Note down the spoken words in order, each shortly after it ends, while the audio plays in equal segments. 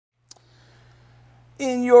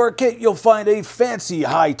In your kit, you'll find a fancy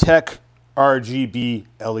high-tech RGB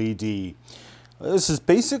LED. This is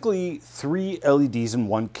basically 3 LEDs in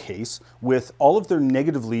one case with all of their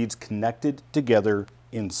negative leads connected together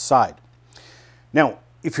inside. Now,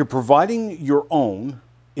 if you're providing your own,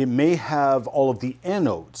 it may have all of the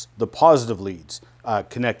anodes, the positive leads,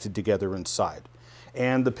 connected together inside.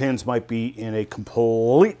 And the pins might be in a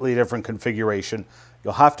completely different configuration.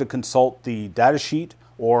 You'll have to consult the data sheet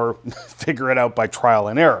or figure it out by trial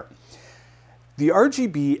and error. The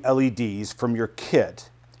RGB LEDs from your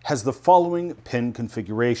kit has the following pin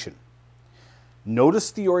configuration.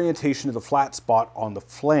 Notice the orientation of the flat spot on the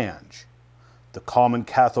flange. The common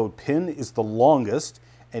cathode pin is the longest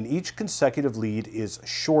and each consecutive lead is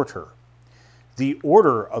shorter. The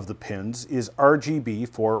order of the pins is RGB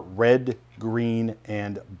for red, green,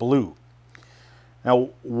 and blue. Now,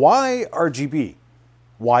 why RGB?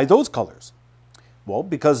 Why those colors? Well,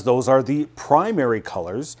 because those are the primary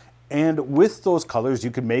colors, and with those colors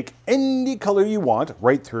you can make any color you want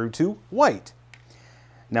right through to white.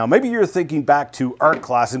 Now, maybe you're thinking back to art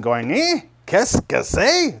class and going, qu'est-ce que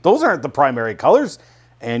c'est? Those aren't the primary colors.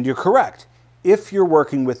 And you're correct, if you're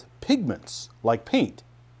working with pigments like paint.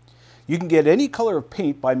 You can get any color of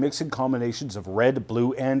paint by mixing combinations of red,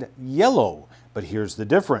 blue, and yellow. But here's the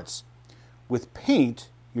difference. With paint,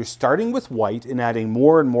 you're starting with white and adding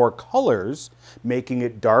more and more colors, making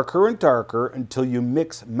it darker and darker until you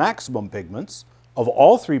mix maximum pigments of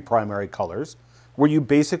all 3 primary colors, where you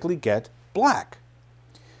basically get black.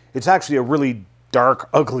 It's actually a really dark,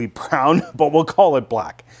 ugly brown, but we'll call it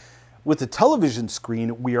black. With the television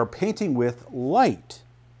screen, we are painting with light.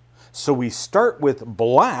 So we start with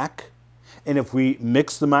black, and if we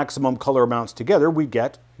mix the maximum color amounts together, we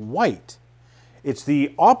get white. It's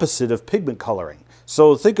the opposite of pigment coloring.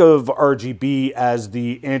 So think of RGB as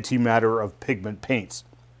the antimatter of pigment paints.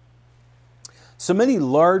 So many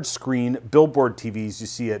large screen billboard TVs you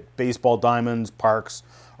see at baseball diamonds, parks,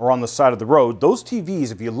 or on the side of the road, those TVs,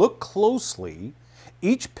 if you look closely,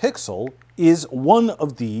 each pixel is one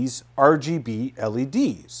of these RGB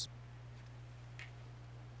LEDs.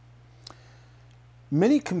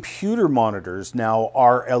 Many computer monitors now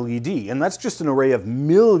are LED, and that's just an array of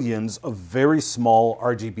millions of very small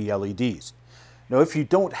RGB LEDs. Now, if you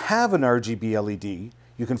don't have an RGB LED,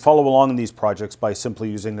 you can follow along in these projects by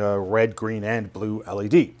simply using a red, green, and blue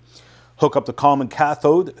LED. Hook up the common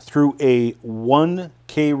cathode through a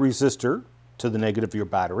 1K resistor to the negative of your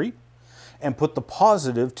battery, and put the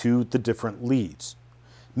positive to the different leads.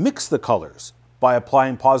 Mix the colors by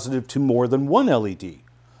applying positive to more than one LED,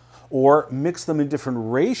 or mix them in different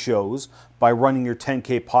ratios by running your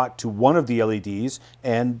 10K pot to one of the LEDs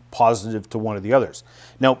and positive to one of the others.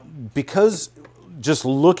 Now, because just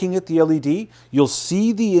looking at the LED, you'll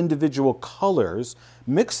see the individual colors.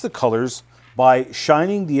 Mix the colors by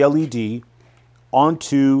shining the LED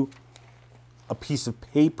onto a piece of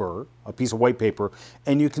paper, a piece of white paper,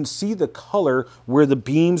 and you can see the color where the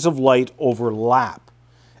beams of light overlap.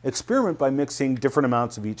 Experiment by mixing different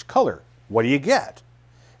amounts of each color. What do you get?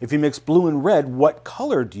 If you mix blue and red, what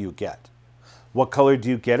color do you get? What color do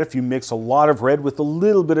you get if you mix a lot of red with a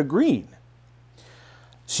little bit of green?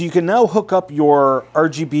 So you can now hook up your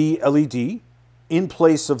RGB LED in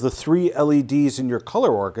place of the 3 LEDs in your color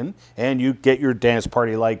organ, and you get your dance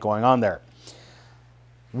party light going on there.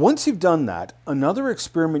 Once you've done that, another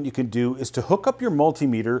experiment you can do is to hook up your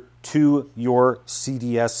multimeter to your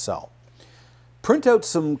CDS cell. Print out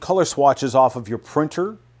some color swatches off of your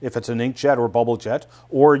printer, if it's an inkjet or bubble jet,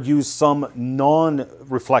 or use some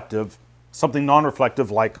something non-reflective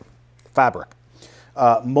like fabric.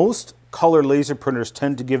 Most color laser printers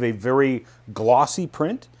tend to give a very glossy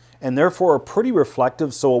print and therefore are pretty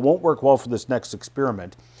reflective, so it won't work well for this next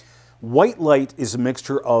experiment. White light is a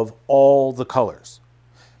mixture of all the colors.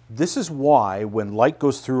 This is why when light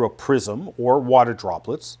goes through a prism or water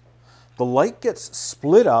droplets, the light gets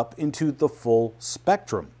split up into the full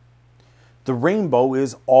spectrum. The rainbow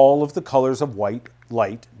is all of the colors of white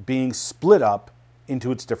light being split up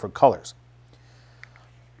into its different colors.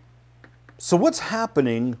 So what's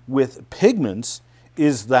happening with pigments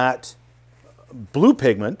is that blue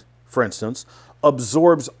pigment, for instance,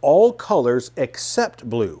 absorbs all colors except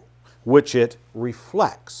blue, which it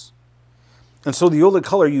reflects. And so the only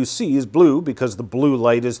color you see is blue because the blue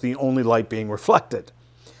light is the only light being reflected.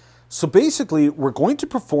 So basically, we're going to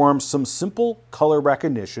perform some simple color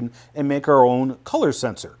recognition and make our own color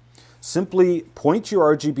sensor. Simply point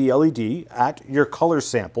your RGB LED at your color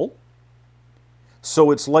sample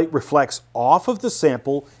so its light reflects off of the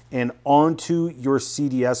sample and onto your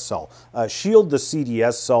CDS cell. Shield the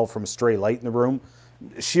CDS cell from stray light in the room.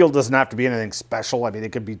 Shield doesn't have to be anything special. I mean,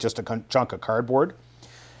 it could be just a chunk of cardboard.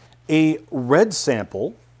 A red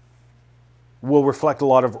sample will reflect a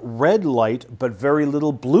lot of red light, but very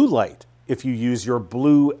little blue light if you use your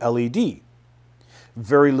blue LED.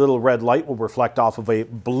 Very little red light will reflect off of a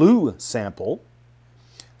blue sample.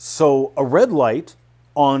 So a red light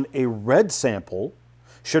on a red sample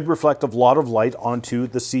should reflect a lot of light onto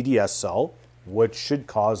the CDS cell, which should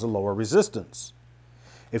cause a lower resistance.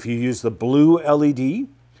 If you use the blue LED,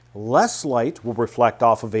 less light will reflect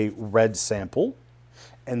off of a red sample,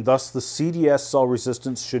 and thus the CDS cell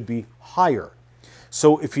resistance should be higher.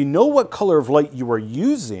 So if you know what color of light you are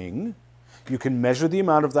using, you can measure the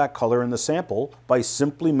amount of that color in the sample by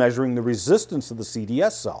simply measuring the resistance of the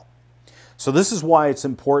CDS cell. So this is why it's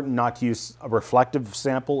important not to use a reflective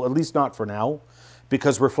sample, at least not for now,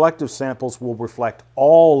 because reflective samples will reflect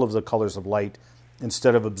all of the colors of light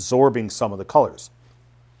instead of absorbing some of the colors.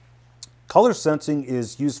 Color sensing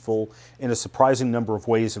is useful in a surprising number of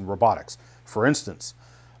ways in robotics. For instance,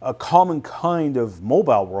 a common kind of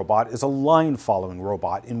mobile robot is a line-following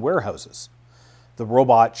robot in warehouses. The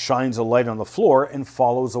robot shines a light on the floor and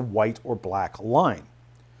follows a white or black line.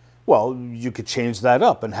 Well, you could change that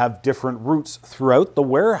up and have different routes throughout the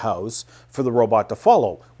warehouse for the robot to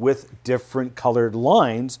follow, with different colored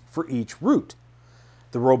lines for each route.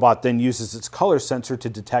 The robot then uses its color sensor to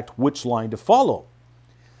detect which line to follow.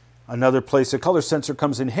 Another place a color sensor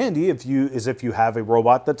comes in handy is if you have a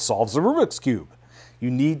robot that solves a Rubik's Cube.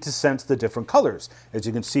 You need to sense the different colors, as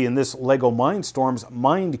you can see in this LEGO Mindstorm's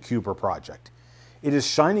MindCuber project. It is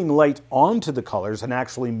shining light onto the colors and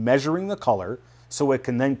actually measuring the color so it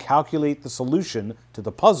can then calculate the solution to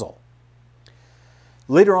the puzzle.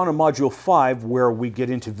 Later on in Module 5, where we get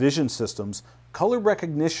into vision systems, color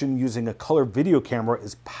recognition using a color video camera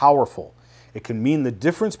is powerful. It can mean the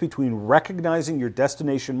difference between recognizing your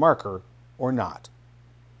destination marker or not.